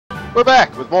We're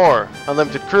back with more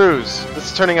Unlimited Cruise.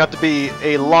 This is turning out to be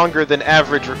a longer than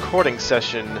average recording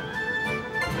session.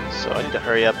 So I need to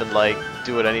hurry up and, like,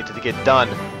 do what I need to get done.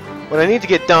 What I need to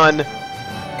get done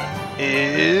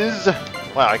is...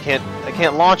 Wow, I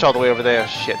can't launch all the way over there.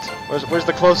 Shit. Where's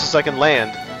the closest I can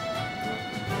land?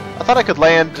 I thought I could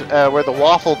land where the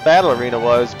Waffle Battle Arena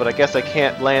was, but I guess I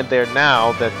can't land there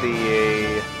now that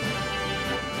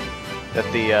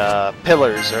the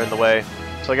pillars are in the way.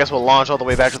 So I guess we'll launch all the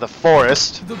way back to the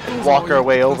forest and walk our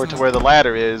way over to where the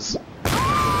ladder is.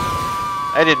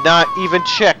 I did not even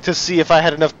check to see if I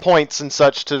had enough points and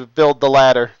such to build the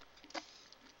ladder.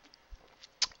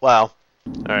 Wow.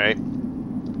 Alright.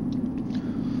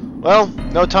 Well,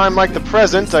 no time like the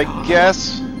present, I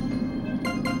guess.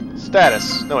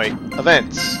 Status. No, wait.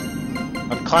 Events.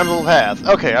 Unclimbable path.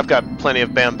 Okay, I've got plenty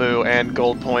of bamboo and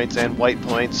gold points and white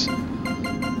points.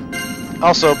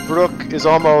 Also, Brook is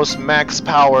almost max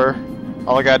power.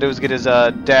 All I gotta do is get his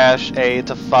dash A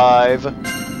to 5.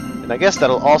 And I guess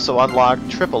that'll also unlock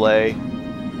AAA.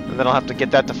 And then I'll have to get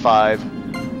that to 5.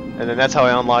 And then that's how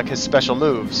I unlock his special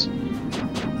moves.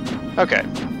 Okay.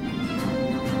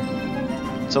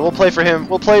 So we'll play for him.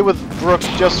 We'll play with Brook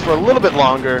just for a little bit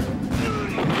longer.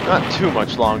 Not too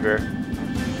much longer.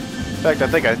 In fact, I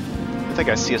think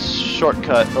I see a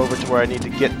shortcut over to where I need to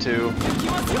get to.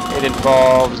 It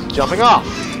involves jumping off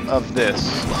of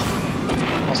this.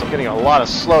 Also, I'm getting a lot of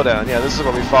slowdown. Yeah, this is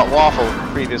where we fought Waffle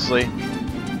previously.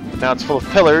 But now it's full of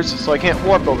pillars, so I can't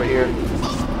warp over here.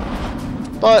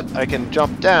 But I can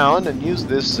jump down and use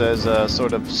this as a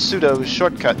sort of pseudo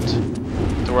shortcut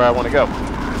to where I want to go.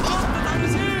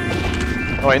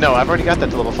 Oh wait, no, I've already got that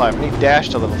to level 5. I need dash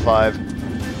to level 5.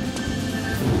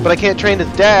 But I can't train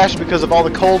his dash because of all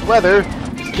the cold weather.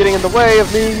 It's getting in the way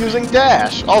of me using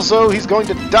dash. Also, he's going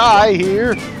to die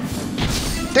here.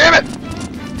 Damn it!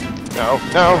 No,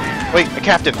 no. Wait, a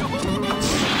captain.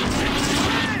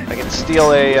 I can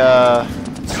steal a,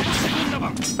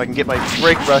 if I can get my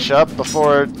break rush up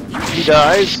before he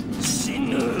dies.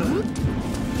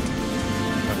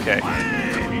 Okay.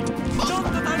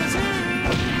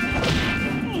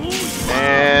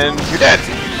 And you're dead!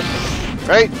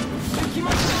 Right?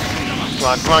 Come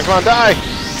on, come on, come on, die!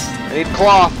 I need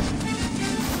cloth.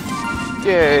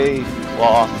 Yay,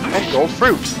 cloth. And gold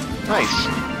fruit. Nice.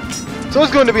 So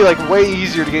it's going to be like way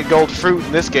easier to get gold fruit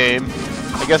in this game.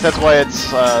 I guess that's why it's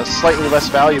slightly less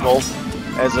valuable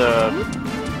as a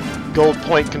gold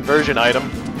point conversion item,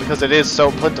 because it is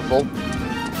so plentiful.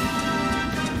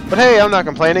 But hey, I'm not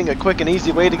complaining. A quick and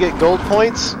easy way to get gold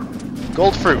points.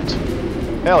 Gold fruit.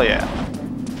 Hell yeah.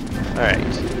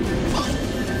 Alright.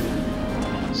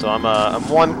 So I'm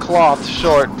one cloth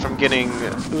short from getting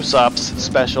Usopp's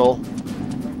special,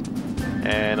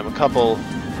 and I'm a couple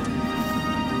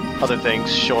other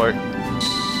things short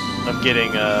of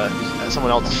getting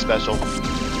someone else's special.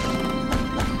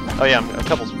 Oh yeah, I'm a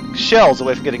couple shells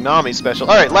away from getting Nami's special.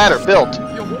 Alright, ladder built.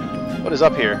 What is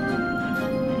up here?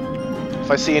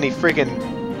 If I see any freaking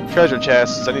treasure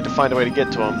chests, I need to find a way to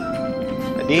get to them.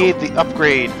 I need the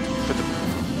upgrade for the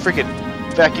freaking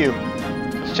vacuum.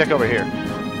 Let's check over here.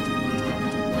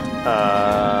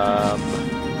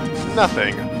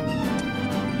 Nothing.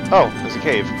 Oh, there's a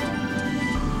cave.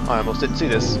 I almost didn't see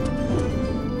this.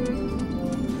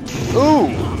 Ooh!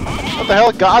 What the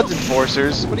hell? Gods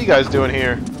Enforcers? What are you guys doing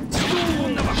here?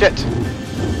 Shit.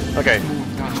 Okay.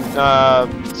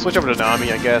 Switch over to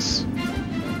Nami, I guess.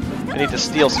 I need to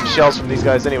steal some shells from these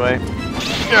guys anyway.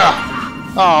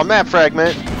 Ugh. Oh, map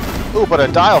fragment. Ooh, but a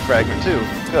dial fragment too.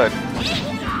 Good.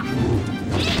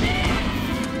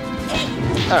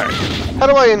 Alright. How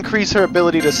do I increase her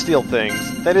ability to steal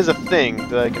things? That is a thing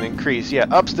that I can increase. Yeah,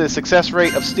 ups the success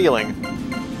rate of stealing.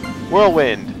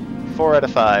 Whirlwind. 4 out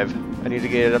of 5. I need to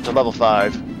get it up to level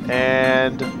 5.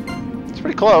 And it's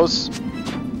pretty close.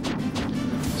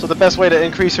 So the best way to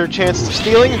increase her chances of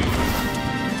stealing?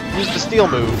 Use the steal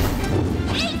move.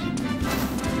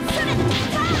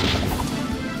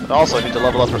 But also I need to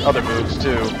level up her other moves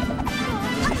too.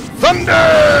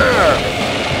 Thunder!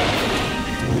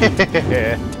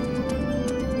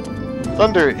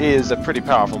 Thunder is a pretty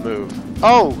powerful move.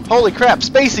 Oh, holy crap,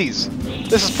 Spaceys!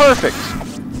 This is perfect!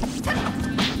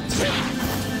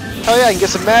 Hell yeah, I can get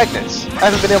some magnets. I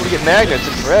haven't been able to get magnets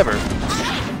in forever.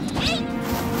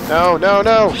 No, no,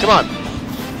 no, come on.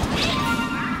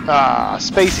 Ah,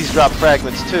 Spaceys drop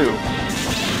fragments too.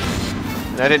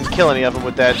 And I didn't kill any of them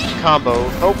with that combo.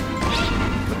 Oh,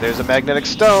 but there's a magnetic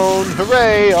stone.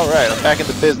 Hooray! Alright, I'm back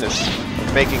into business.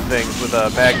 Making things with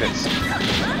magnets.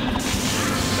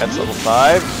 That's level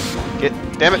 5.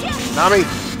 Damn it, Nami!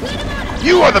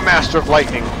 You are the master of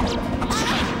lightning!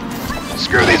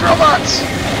 Screw these robots!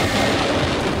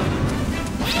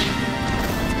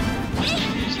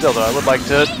 Still though, I would like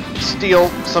to steal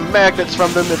some magnets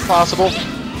from them if possible.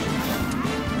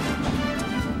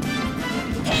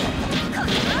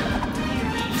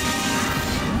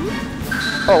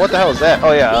 Oh, what the hell is that?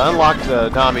 Oh yeah, I unlocked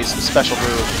Nami's special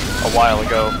move a while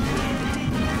ago.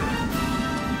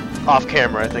 Off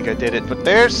camera, I think I did it. But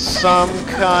there's some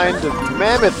kind of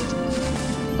mammoth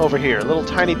over here. A little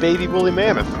tiny baby woolly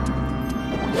mammoth.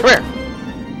 Come here!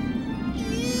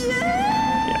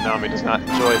 Yeah, Nami does not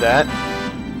enjoy that.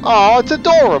 Oh, it's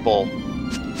adorable!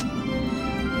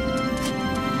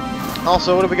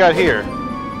 Also, what do we got here?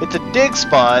 It's a dig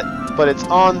spot, but it's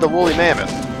on the woolly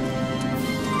mammoth.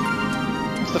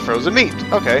 It's the frozen meat.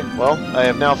 Okay, well, I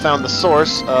have now found the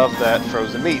source of that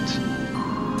frozen meat.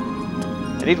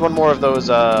 I need one more of those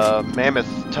mammoth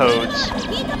toads.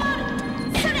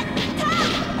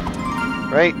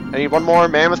 Right? I need one more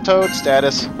mammoth toad.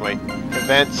 Status. Oh, wait.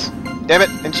 Events. Damn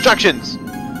it! Instructions!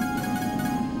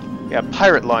 Yeah,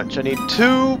 pirate lunch. I need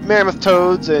 2 mammoth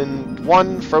toads and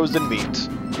 1 frozen meat.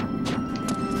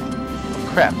 Oh,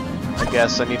 crap. I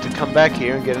guess I need to come back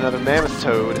here and get another mammoth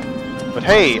toad. But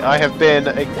hey, I have been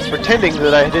pretending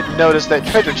that I didn't notice that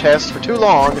treasure chest for too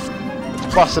long. Let's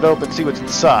bust it open and see what's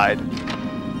inside.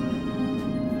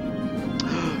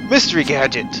 Mystery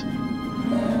gadget!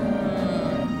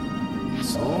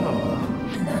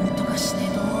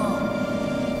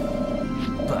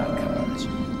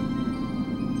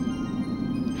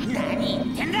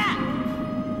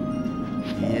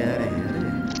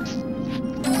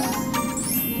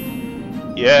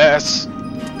 Yes!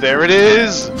 There it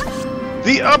is!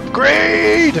 The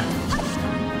upgrade!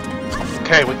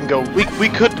 Okay, we can go. We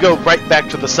could go right back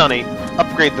to the Sunny,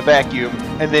 upgrade the vacuum,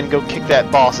 and then go kick that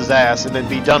boss's ass, and then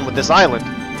be done with this island.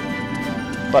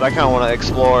 But I kind of want to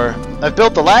explore. I've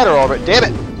built the ladder already. Damn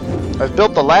it! I've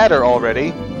built the ladder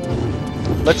already.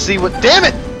 Let's see what. Damn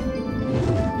it!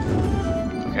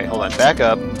 Okay, hold on. Back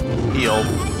up. Heal.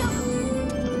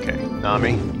 Okay,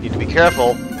 Nami, you need to be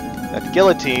careful. That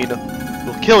guillotine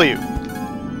will kill you.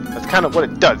 That's kind of what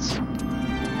it does.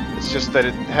 It's just that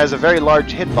it has a very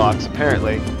large hitbox,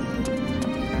 apparently.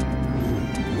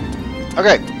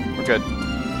 Okay, we're good.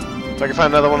 If I can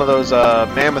find another one of those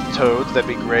mammoth toads, that'd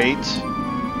be great.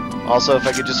 Also, if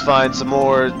I could just find some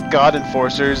more god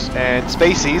enforcers and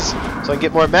spacies, so I can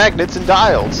get more magnets and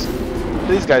dials.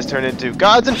 These guys turn into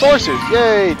gods enforcers!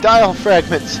 Yay! Dial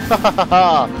fragments! Ha ha ha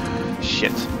ha!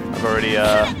 Shit. I've already,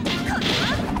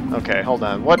 okay, hold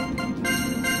on. What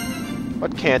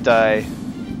can't I...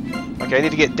 Okay, I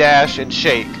need to get dash and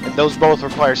shake, and those both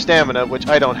require stamina, which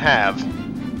I don't have.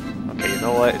 Okay, you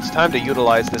know what? It's time to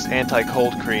utilize this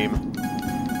anti-cold cream.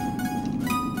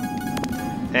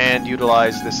 And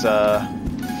utilize this,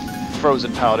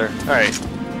 frozen powder. Alright.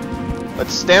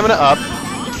 Let's stamina up.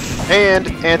 And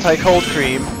anti-cold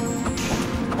cream.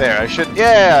 There, I should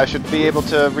be able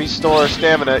to restore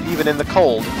stamina even in the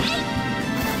cold.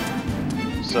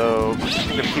 So, I'm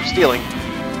gonna keep stealing.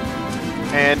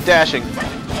 And dashing.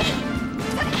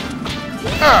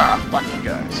 Ah! Fuck you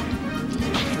guys.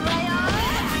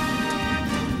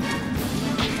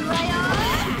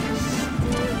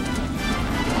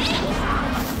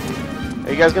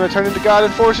 Are you guys gonna turn into God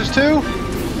Enforcers too?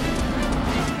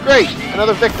 Great!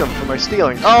 Another victim for my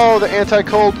stealing. Oh, the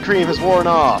anti-cold cream has worn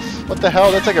off. What the hell?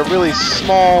 That's like a really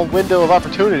small window of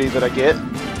opportunity that I get.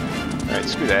 Alright,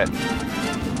 screw that.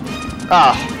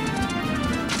 Ah.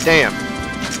 Damn.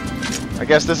 I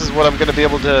guess this is what I'm gonna be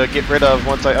able to get rid of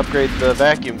once I upgrade the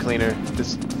vacuum cleaner.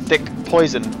 This thick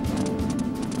poison.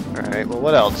 Alright, well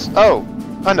what else? Oh!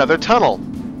 Another tunnel!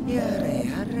 Yeah.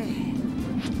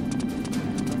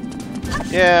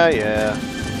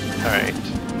 Alright.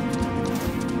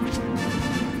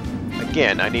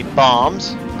 Again, I need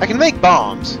bombs. I can make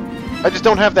bombs. I just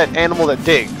don't have that animal that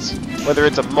digs. Whether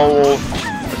it's a mole, or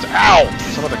it's, ow!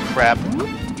 Some other crap.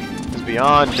 It's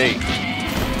beyond me.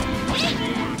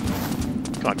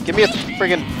 Come on, give me a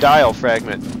friggin' dial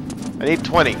fragment. I need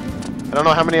 20. I don't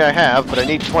know how many I have, but I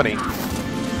need 20.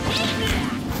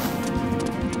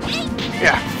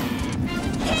 Yeah.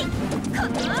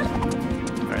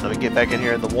 Alright, let me get back in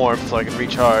here in the warmth so I can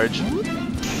recharge.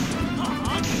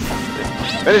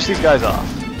 Finish these guys off.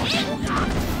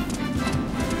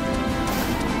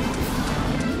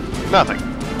 Nothing.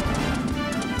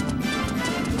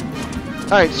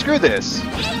 Alright, screw this.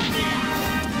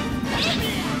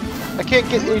 I can't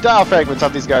get any dial fragments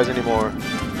off these guys anymore.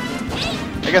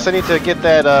 I guess I need to get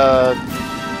that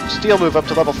steal move up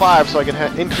to level 5 so I can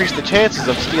increase the chances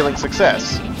of stealing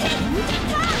success.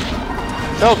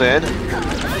 Until then,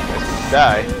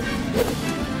 die.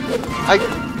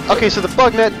 Okay, so the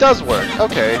bug net does work.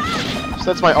 Okay. So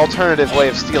that's my alternative way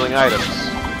of stealing items.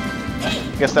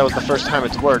 I guess that was the first time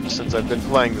it's worked since I've been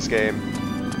playing this game.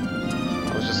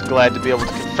 I was just glad to be able to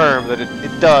confirm that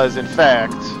it does, in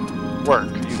fact, work.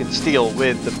 You can steal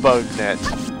with the bug net.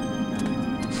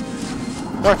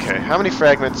 Okay, how many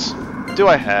fragments do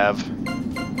I have?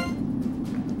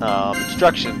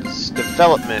 Instructions,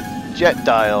 development, jet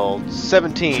dial,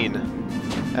 17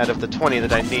 out of the 20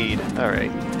 that I need.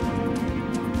 Alright.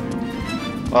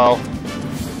 Well,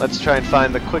 let's try and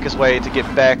find the quickest way to get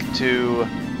back to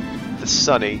the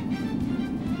Sunny.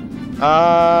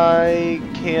 I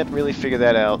can't really figure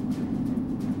that out.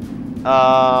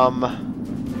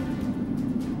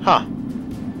 Huh.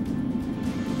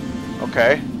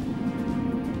 Okay.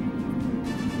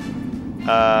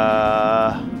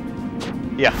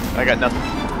 Yeah, I got nothing.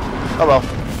 Oh well.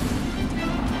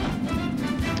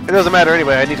 It doesn't matter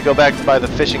anyway, I need to go back by the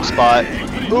fishing spot.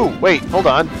 Ooh, wait, hold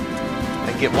on.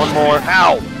 I get one more.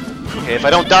 Ow! Okay, if I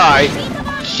don't die...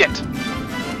 Shit!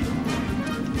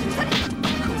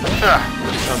 Ugh,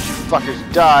 don't you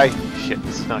fuckers die. Shit,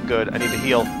 this is not good. I need to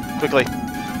heal. Quickly.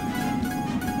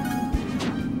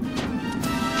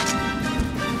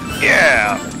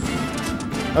 Yeah!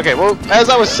 Okay, well, as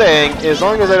I was saying, as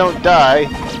long as I don't die,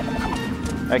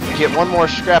 I can get one more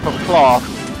scrap of cloth.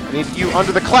 I need you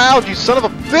under the cloud, you son of a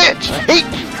bitch! I hate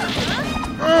you!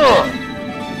 Ugh.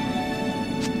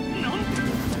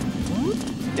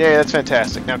 Yeah, that's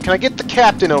fantastic. Now, can I get the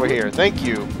captain over here? Thank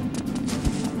you.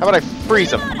 How about I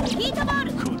freeze him?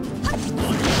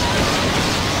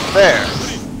 There.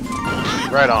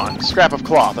 Right on. Scrap of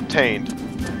cloth obtained.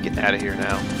 Getting out of here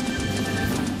now.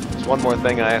 There's one more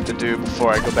thing I have to do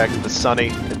before I go back to the Sunny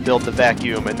and build the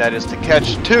vacuum, and that is to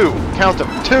catch two, count them,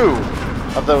 2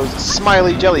 of those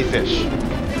smiley jellyfish.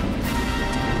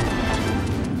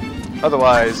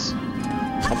 Otherwise,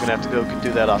 I'm gonna have to go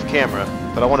do that off camera.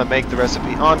 But I want to make the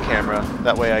recipe on camera.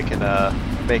 That way I can I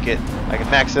can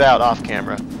max it out off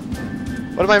camera.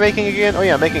 What am I making again? Oh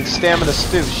yeah, I'm making stamina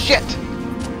stew. Shit!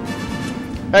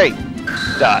 Hey,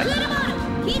 die.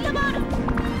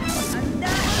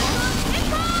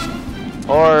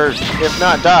 Or, if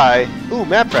not die... Ooh,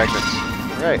 map fragments.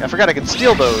 Alright, I forgot I can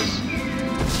steal those.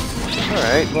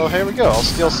 Alright, well here we go. I'll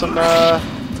steal some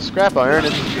scrap iron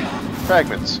and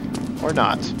fragments. Or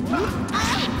not.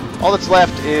 All that's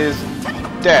left is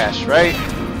dash, right?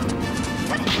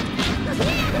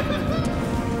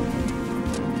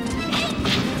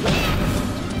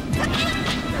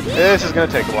 This is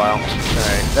gonna take a while.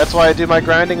 Alright, that's why I do my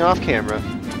grinding off camera.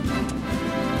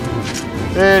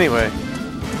 Anyway.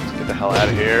 Get the hell out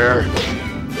of here.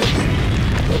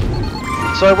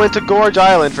 So I went to Gorge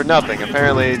Island for nothing.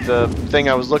 Apparently the thing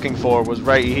I was looking for was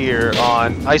right here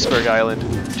on Iceberg Island,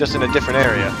 just in a different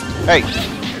area. Hey!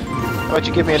 How about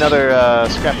you give me another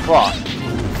scrap of cloth?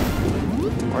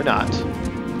 Or not.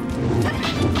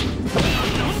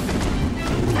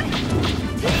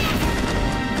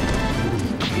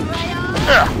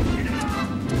 Ugh.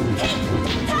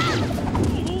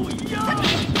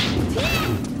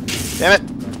 Damn it!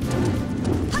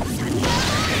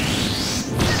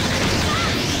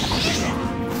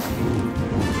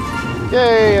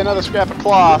 Yay, another scrap of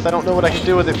cloth. I don't know what I can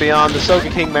do with it beyond the Soga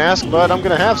King mask, but I'm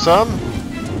gonna have some.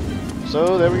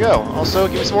 So there we go. Also,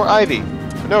 give me some more ivy.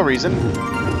 For no reason.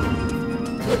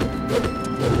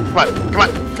 Come on, come on,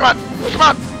 come on, come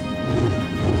on!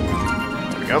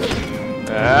 There we go.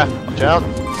 Watch out.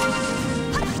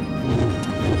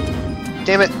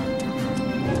 Damn it!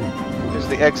 There's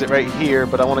the exit right here,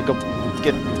 but I want to go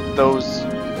get those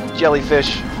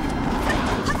jellyfish.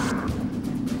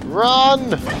 Run!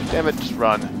 Damn it, just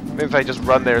run. Maybe if I just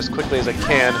run there as quickly as I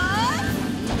can.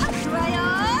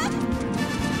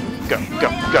 Go, go,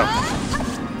 go.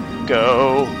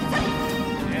 Go.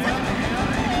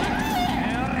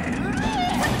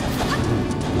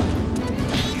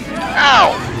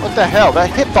 Ow! What the hell? That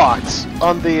hitbox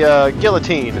on the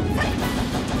guillotine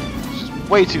is just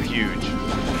way too huge.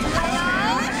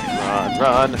 Run,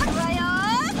 run.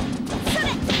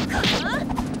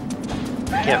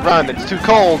 Can't run, it's too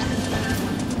cold.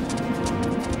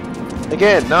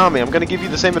 Again, Nami, I'm gonna give you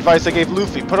the same advice I gave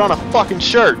Luffy. Put on a fucking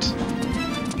shirt.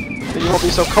 Then you won't be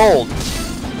so cold.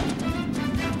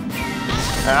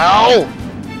 Ow!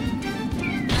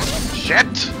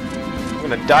 Shit! I'm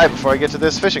gonna die before I get to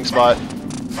this fishing spot.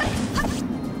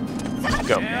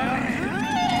 Go.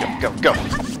 Go, go, go.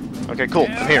 Okay, cool.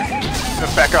 I'm here.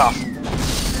 Now back off.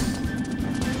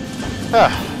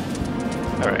 Ah.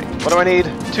 Alright, what do I need?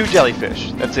 2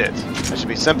 jellyfish. That's it. That should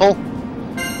be simple.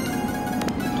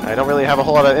 I don't really have a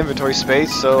whole lot of inventory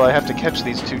space, so I have to catch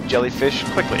these 2 jellyfish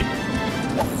quickly.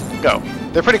 Go.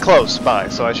 They're pretty close by,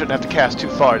 so I shouldn't have to cast too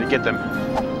far to get them.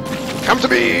 Come to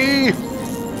me!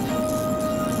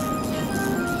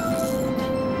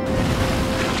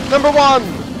 Number 1!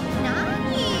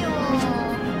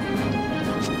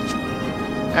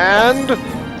 And...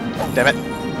 damn it.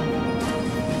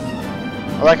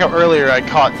 I like how earlier I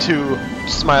caught 2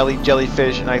 smiley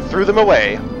jellyfish and I threw them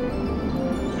away.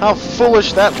 How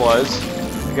foolish that was.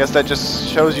 I guess that just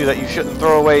shows you that you shouldn't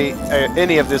throw away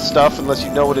any of this stuff unless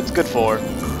you know what it's good for.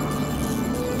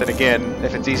 Then again,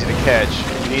 if it's easy to catch,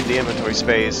 you need the inventory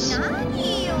space.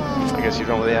 I guess you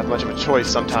don't really have much of a choice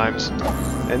sometimes.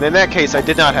 And in that case, I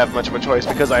did not have much of a choice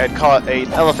because I had caught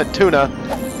an elephant tuna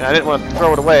and I didn't want to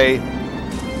throw it away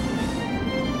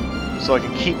so I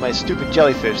could keep my stupid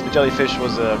jellyfish. The jellyfish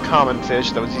was a common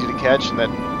fish that was easy to catch, and that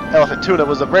elephant tuna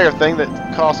was a rare thing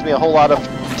that cost me a whole lot of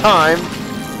time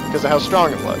because of how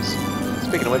strong it was.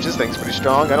 Speaking of which, this thing's pretty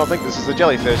strong. I don't think this is a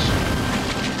jellyfish.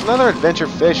 Another adventure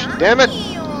fish, damn it!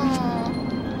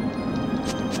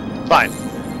 Fine.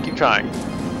 Keep trying.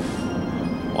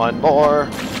 One more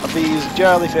of these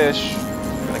jellyfish.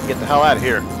 I'm gonna get the hell out of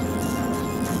here.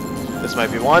 This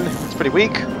might be one. It's pretty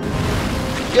weak.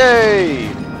 Yay!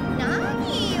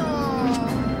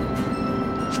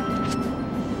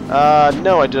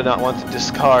 No, I do not want to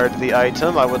discard the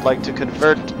item. I would like to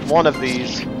convert one of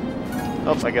these.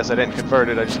 Oh, I guess I didn't convert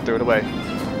it. I just threw it away.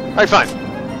 Alright, fine.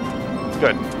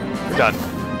 Good. We're done.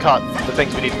 Caught the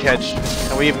things we need to catch,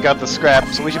 and we even got the scrap,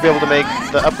 so we should be able to make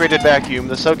the upgraded vacuum,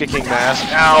 the Soka King mask,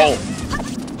 ow!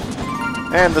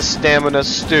 And the stamina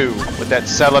stew with that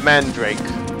salamandrake.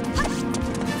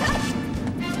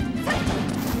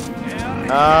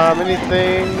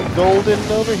 Anything golden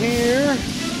over here?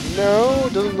 No,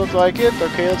 doesn't look like it.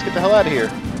 Okay, let's get the hell out of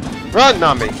here. Run,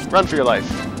 Nami! Run for your life.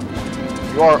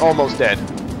 You are almost dead.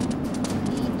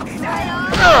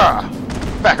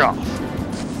 Back off!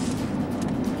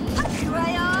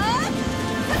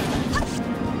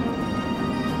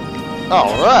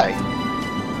 Alright.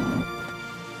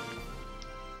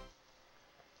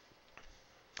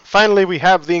 Finally, we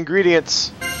have the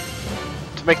ingredients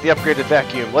to make the upgraded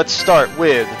vacuum. Let's start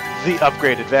with the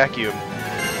upgraded vacuum.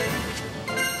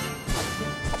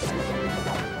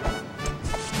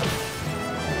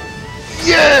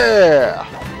 Yeah!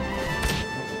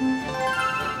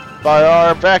 By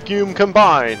our vacuum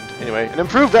combined. Anyway, an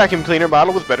improved vacuum cleaner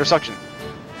model with better suction.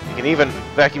 You can even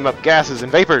vacuum up gases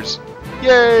and vapors.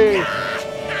 Yay!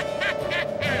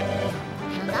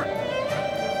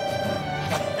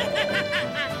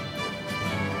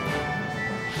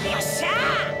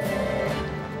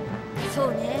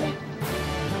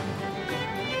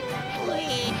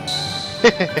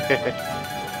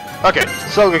 Okay,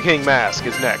 Soka King mask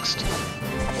is next.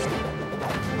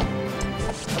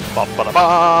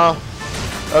 Ba-ba-da-ba.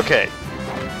 Okay.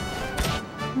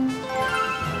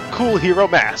 Cool hero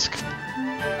mask.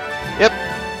 Yep.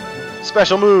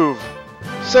 Special move.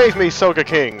 Save me, Soka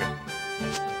King.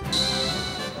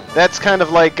 That's kind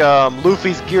of like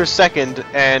Luffy's Gear Second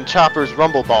and Chopper's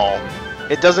Rumble Ball.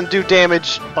 It doesn't do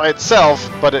damage by itself,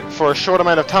 but for a short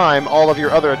amount of time, all of your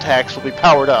other attacks will be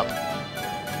powered up.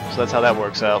 So that's how that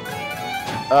works out.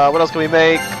 What else can we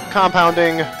make?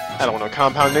 Compounding. I don't want to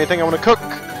compound anything. I want to cook.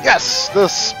 Yes! The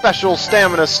special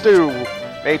stamina stew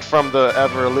made from the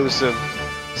ever-elusive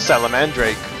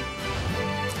salamandrake.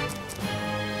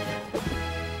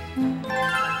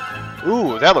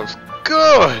 Ooh, that looks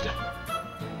good!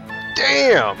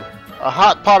 Damn! A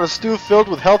hot pot of stew filled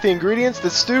with healthy ingredients. The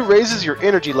stew raises your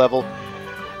energy level,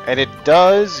 and it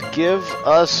does give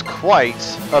us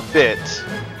quite a bit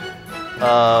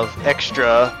of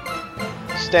extra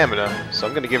stamina. So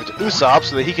I'm going to give it to Usopp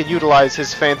so that he can utilize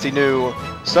his fancy new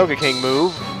Soka King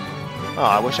move. Oh,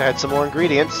 I wish I had some more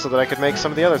ingredients so that I could make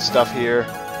some of the other stuff here.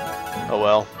 Oh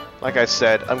well. Like I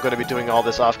said, I'm going to be doing all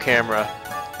this off camera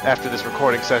after this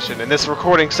recording session. And this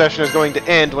recording session is going to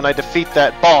end when I defeat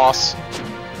that boss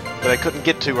that I couldn't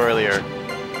get to earlier.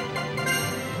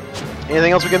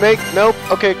 Anything else we can make? Nope.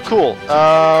 Okay, cool.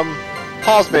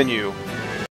 Pause menu.